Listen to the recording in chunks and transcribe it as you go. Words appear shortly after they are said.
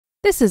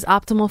This is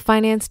Optimal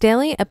Finance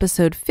Daily,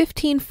 episode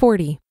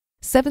 1540.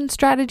 7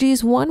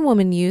 Strategies One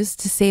Woman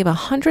Used to Save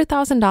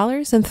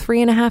 $100,000 in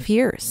 3.5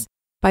 years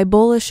by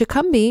Bola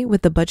Sokunbi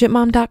with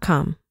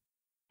thebudgetmom.com.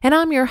 And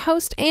I'm your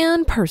host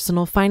and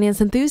personal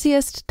finance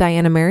enthusiast,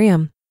 Diana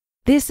Merriam.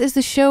 This is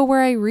the show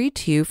where I read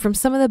to you from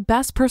some of the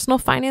best personal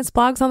finance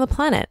blogs on the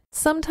planet,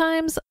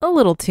 sometimes a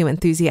little too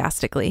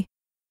enthusiastically.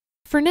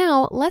 For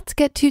now, let's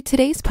get to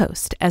today's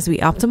post as we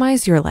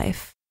optimize your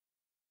life.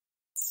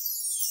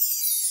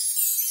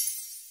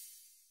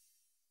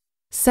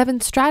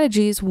 7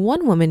 Strategies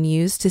One Woman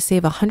Used to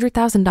Save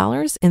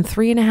 $100,000 in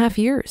 3.5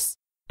 years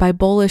by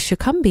Bola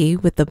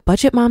Sokunbi with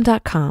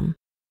thebudgetmom.com.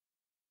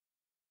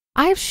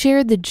 I've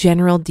shared the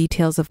general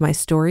details of my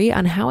story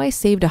on how I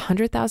saved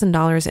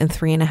 $100,000 in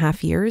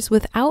 3.5 years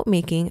without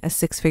making a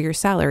 6-figure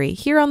salary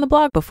here on the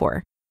blog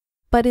before.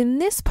 But in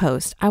this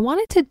post, I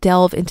wanted to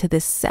delve into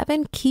the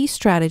 7 key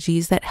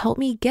strategies that helped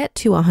me get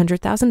to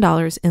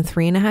 $100,000 in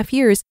 3.5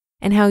 years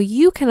and how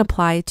you can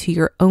apply it to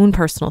your own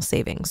personal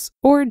savings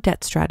or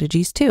debt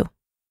strategies too.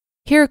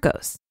 Here it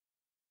goes.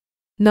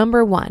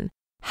 Number 1,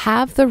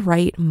 have the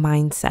right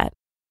mindset.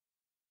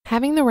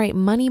 Having the right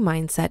money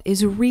mindset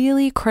is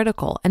really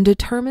critical and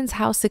determines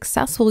how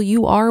successful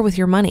you are with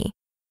your money.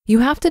 You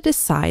have to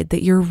decide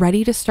that you're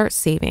ready to start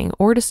saving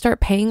or to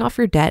start paying off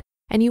your debt,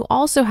 and you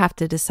also have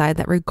to decide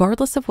that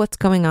regardless of what's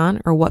going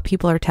on or what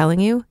people are telling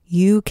you,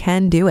 you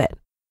can do it.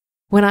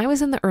 When I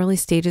was in the early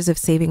stages of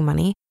saving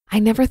money, I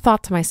never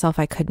thought to myself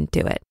I couldn't do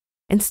it.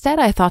 Instead,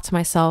 I thought to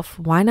myself,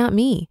 why not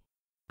me?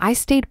 I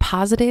stayed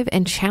positive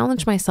and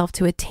challenged myself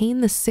to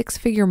attain the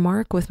 6-figure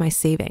mark with my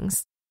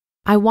savings.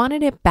 I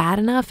wanted it bad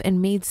enough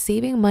and made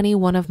saving money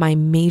one of my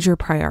major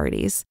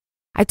priorities.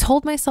 I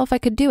told myself I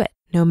could do it,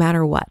 no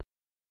matter what.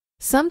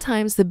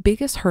 Sometimes the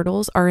biggest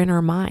hurdles are in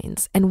our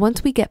minds, and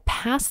once we get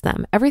past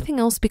them, everything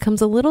else becomes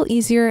a little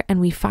easier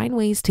and we find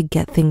ways to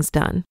get things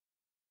done.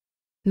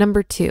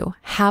 Number 2,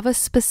 have a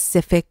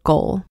specific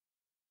goal.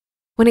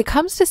 When it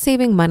comes to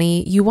saving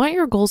money, you want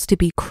your goals to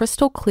be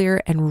crystal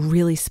clear and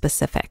really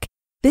specific.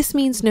 This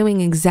means knowing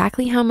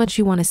exactly how much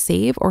you want to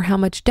save or how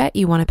much debt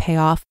you want to pay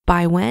off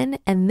by when,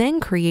 and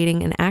then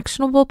creating an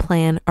actionable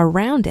plan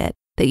around it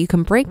that you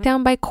can break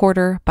down by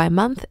quarter, by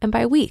month, and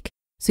by week,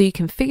 so you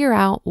can figure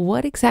out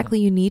what exactly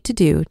you need to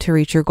do to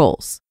reach your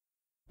goals.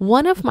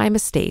 One of my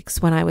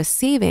mistakes when I was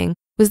saving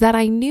was that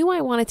I knew I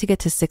wanted to get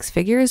to 6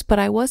 figures, but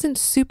I wasn't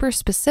super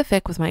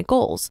specific with my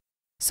goals.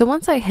 So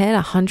once I hit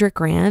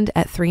 $100,000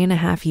 at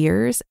 3.5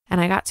 years and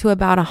I got to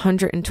about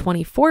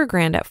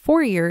 $124,000 at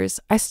 4 years,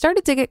 I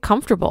started to get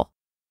comfortable.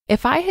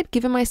 If I had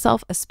given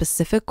myself a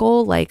specific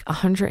goal like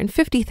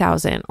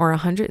 $150,000 or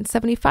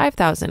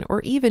 $175,000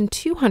 or even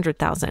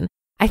 $200,000,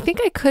 I think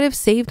I could have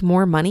saved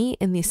more money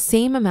in the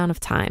same amount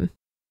of time.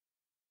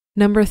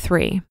 Number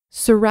 3,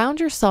 surround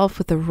yourself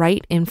with the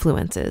right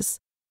influences.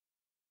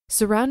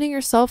 Surrounding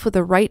yourself with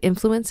the right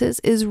influences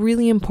is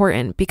really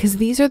important because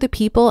these are the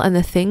people and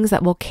the things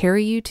that will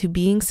carry you to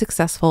being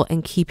successful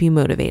and keep you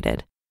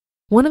motivated.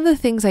 One of the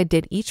things I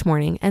did each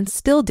morning and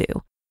still do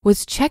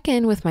was check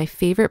in with my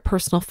favorite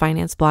personal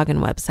finance blog and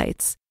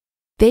websites.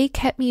 They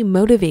kept me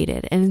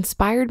motivated and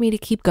inspired me to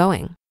keep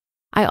going.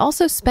 I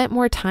also spent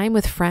more time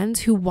with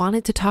friends who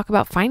wanted to talk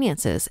about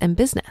finances and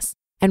business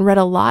and read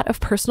a lot of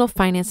personal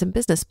finance and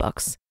business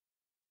books.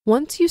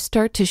 Once you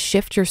start to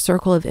shift your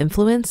circle of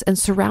influence and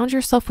surround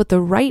yourself with the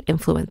right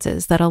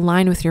influences that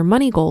align with your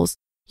money goals,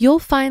 you'll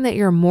find that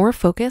you're more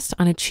focused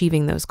on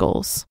achieving those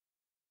goals.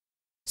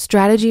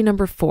 Strategy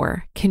number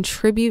 4,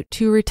 contribute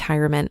to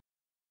retirement.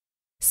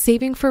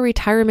 Saving for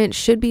retirement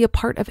should be a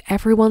part of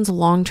everyone's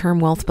long-term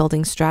wealth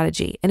building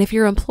strategy. And if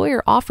your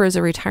employer offers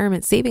a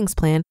retirement savings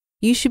plan,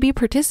 you should be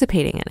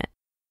participating in it.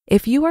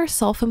 If you are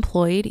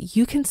self-employed,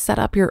 you can set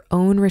up your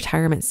own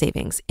retirement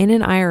savings in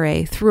an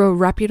IRA through a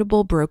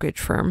reputable brokerage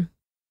firm.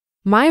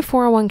 My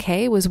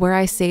 401k was where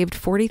I saved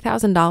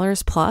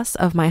 $40,000 plus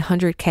of my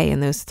 $100K in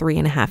those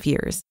 3.5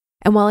 years.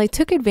 And while I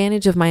took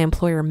advantage of my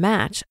employer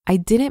match, I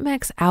didn't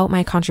max out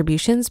my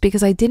contributions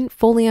because I didn't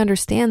fully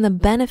understand the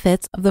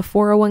benefits of the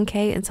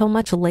 401k until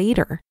much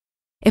later.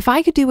 If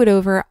I could do it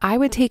over, I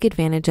would take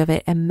advantage of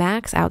it and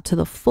max out to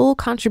the full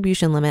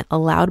contribution limit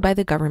allowed by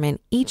the government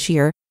each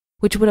year,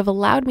 which would have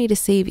allowed me to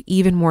save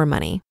even more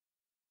money.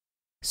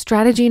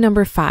 Strategy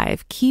number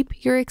 5,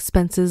 keep your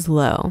expenses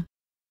low.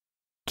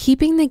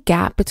 Keeping the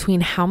gap between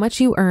how much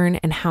you earn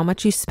and how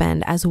much you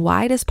spend as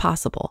wide as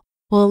possible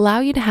will allow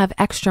you to have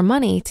extra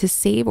money to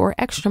save or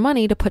extra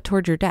money to put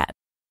toward your debt.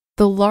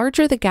 The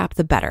larger the gap,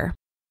 the better.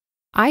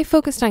 I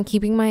focused on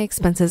keeping my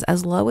expenses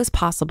as low as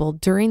possible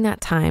during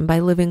that time by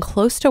living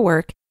close to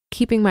work,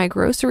 keeping my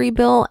grocery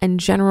bill and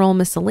general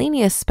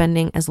miscellaneous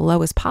spending as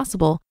low as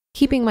possible,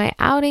 keeping my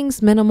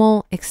outings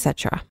minimal,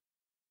 etc.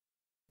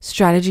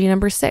 Strategy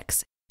number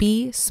 6,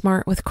 be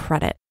smart with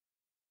credit.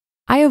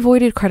 I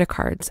avoided credit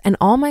cards, and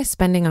all my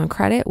spending on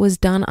credit was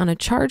done on a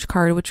charge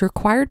card which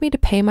required me to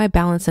pay my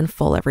balance in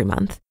full every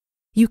month.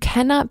 You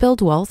cannot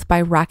build wealth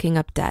by racking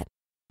up debt.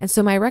 And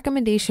so my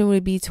recommendation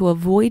would be to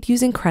avoid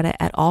using credit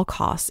at all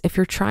costs if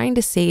you're trying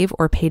to save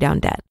or pay down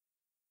debt.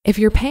 If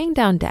you're paying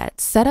down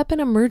debt, set up an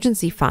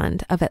emergency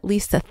fund of at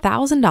least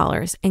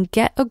 $1,000 and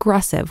get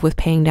aggressive with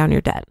paying down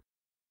your debt.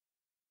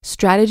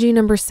 Strategy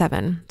number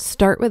 7,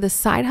 start with a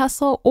side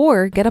hustle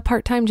or get a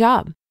part-time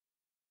job.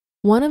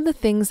 One of the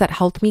things that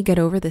helped me get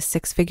over the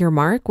 6-figure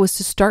mark was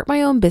to start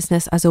my own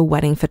business as a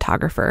wedding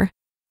photographer.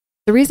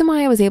 The reason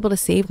why I was able to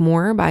save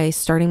more by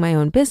starting my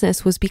own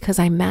business was because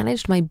I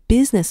managed my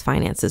business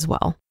finances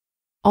well.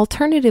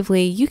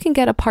 Alternatively, you can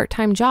get a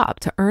part-time job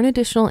to earn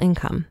additional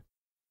income.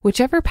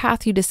 Whichever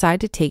path you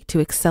decide to take to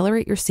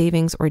accelerate your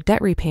savings or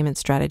debt repayment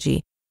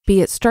strategy,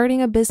 be it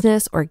starting a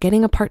business or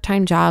getting a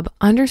part-time job,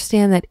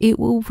 understand that it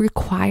will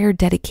require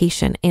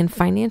dedication and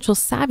financial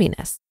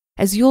savviness,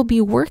 as you'll be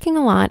working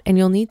a lot and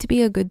you'll need to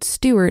be a good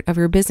steward of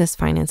your business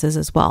finances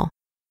as well.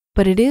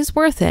 But it is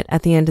worth it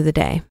at the end of the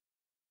day.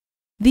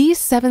 These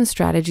 7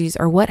 strategies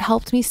are what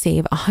helped me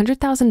save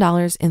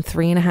 $100,000 in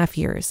 3.5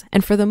 years,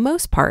 and for the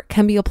most part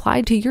can be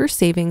applied to your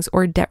savings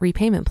or debt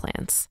repayment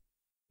plans.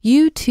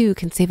 You too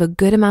can save a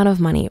good amount of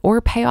money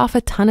or pay off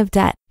a ton of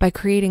debt by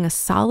creating a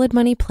solid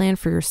money plan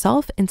for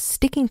yourself and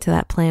sticking to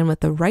that plan with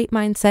the right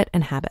mindset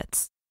and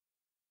habits.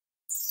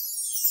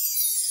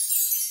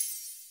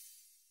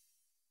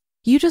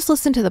 You just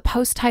listened to the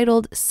post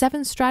titled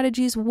 7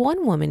 Strategies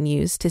One Woman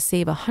Used to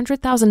Save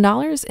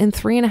 $100,000 in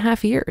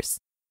 3.5 years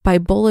by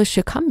Bola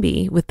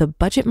Sokunbi with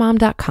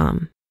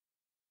thebudgetmom.com.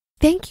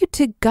 Thank you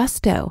to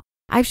Gusto.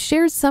 I've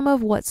shared some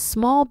of what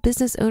small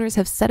business owners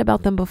have said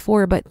about them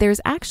before, but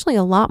there's actually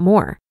a lot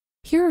more.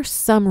 Here are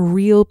some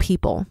real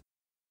people.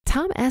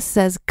 Tom S.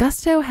 says,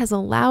 Gusto has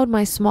allowed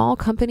my small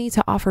company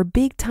to offer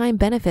big time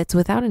benefits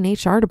without an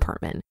HR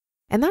department.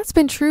 And that's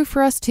been true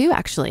for us too,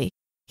 actually.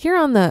 Here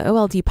on the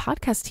OLD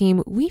podcast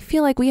team, we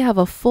feel like we have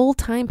a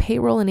full-time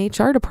payroll and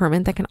HR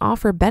department that can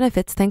offer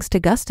benefits thanks to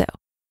Gusto.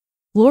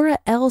 Laura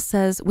L.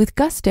 says, with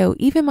Gusto,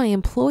 even my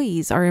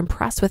employees are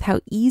impressed with how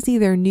easy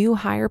their new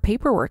hire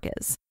paperwork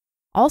is.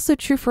 Also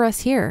true for us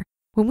here.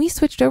 When we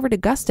switched over to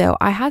Gusto,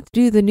 I had to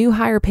do the new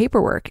hire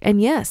paperwork.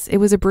 And yes, it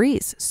was a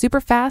breeze,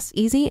 super fast,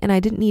 easy, and I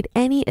didn't need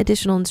any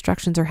additional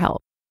instructions or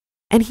help.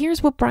 And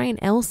here's what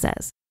Brian L.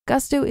 says.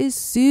 Gusto is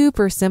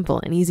super simple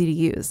and easy to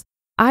use.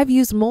 I've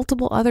used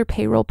multiple other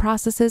payroll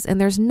processes and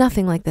there's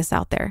nothing like this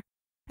out there.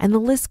 And the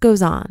list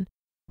goes on.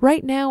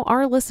 Right now,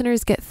 our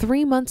listeners get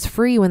 3 months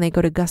free when they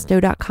go to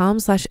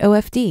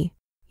gusto.com/OFD.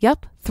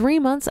 Yep, 3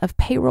 months of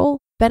payroll,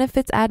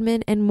 benefits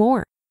admin, and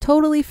more.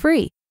 Totally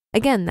free.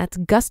 Again, that's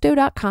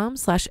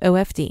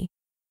gusto.com/OFD.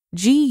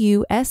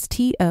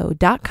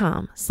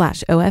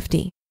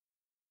 gusto.com/OFD.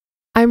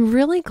 I'm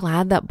really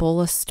glad that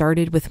Bola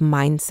started with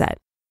mindset.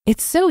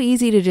 It's so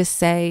easy to just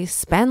say,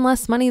 spend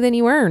less money than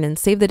you earn and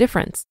save the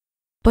difference.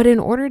 But in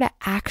order to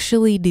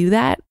actually do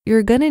that,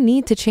 you're going to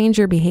need to change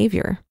your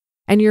behavior.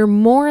 And you're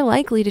more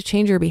likely to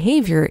change your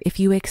behavior if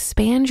you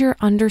expand your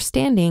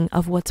understanding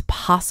of what's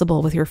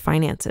possible with your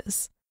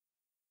finances.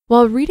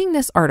 While reading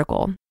this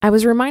article, I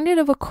was reminded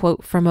of a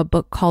quote from a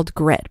book called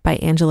Grit by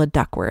Angela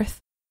Duckworth.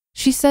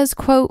 She says,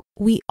 quote,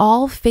 "We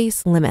all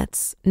face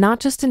limits,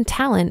 not just in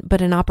talent,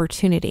 but in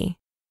opportunity.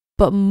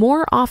 But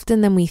more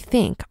often than we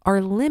think,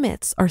 our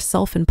limits are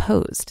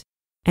self-imposed,"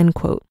 end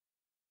quote.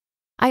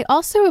 I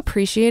also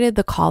appreciated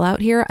the call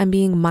out here on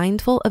being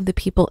mindful of the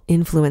people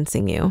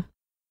influencing you.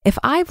 If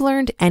I've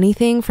learned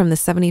anything from the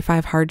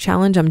 75 Hard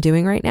Challenge I'm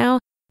doing right now,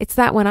 it's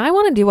that when I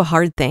want to do a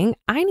hard thing,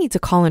 I need to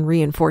call in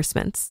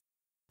reinforcements.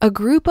 A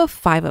group of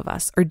 5 of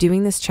us are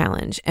doing this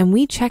challenge and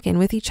we check in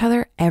with each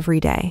other every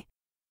day.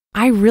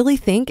 I really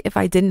think if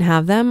I didn't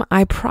have them,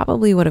 I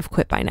probably would have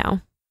quit by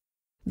now.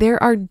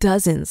 There are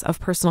dozens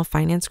of personal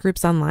finance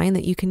groups online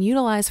that you can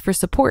utilize for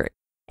support.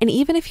 And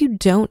even if you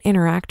don't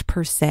interact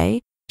per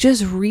se,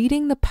 just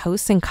reading the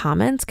posts and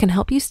comments can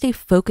help you stay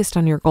focused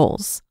on your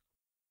goals.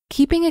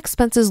 Keeping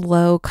expenses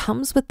low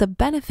comes with the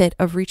benefit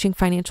of reaching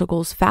financial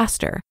goals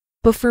faster.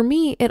 But for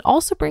me, it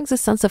also brings a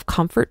sense of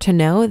comfort to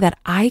know that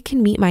I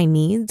can meet my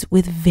needs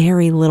with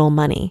very little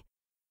money.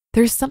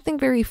 There's something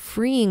very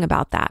freeing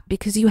about that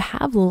because you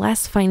have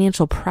less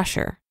financial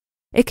pressure.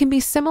 It can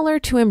be similar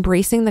to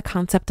embracing the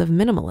concept of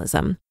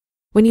minimalism.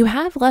 When you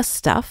have less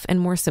stuff and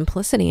more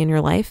simplicity in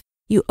your life,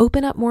 you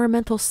open up more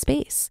mental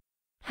space.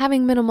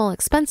 Having minimal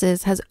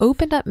expenses has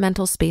opened up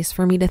mental space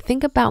for me to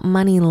think about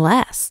money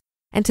less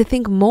and to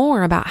think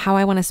more about how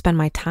I want to spend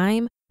my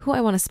time, who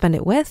I want to spend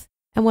it with,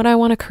 and what I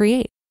want to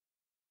create.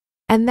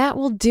 And that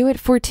will do it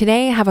for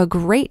today. Have a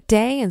great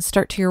day and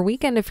start to your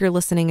weekend if you're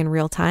listening in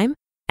real time.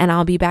 And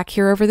I'll be back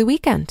here over the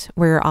weekend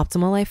where your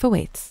optimal life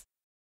awaits.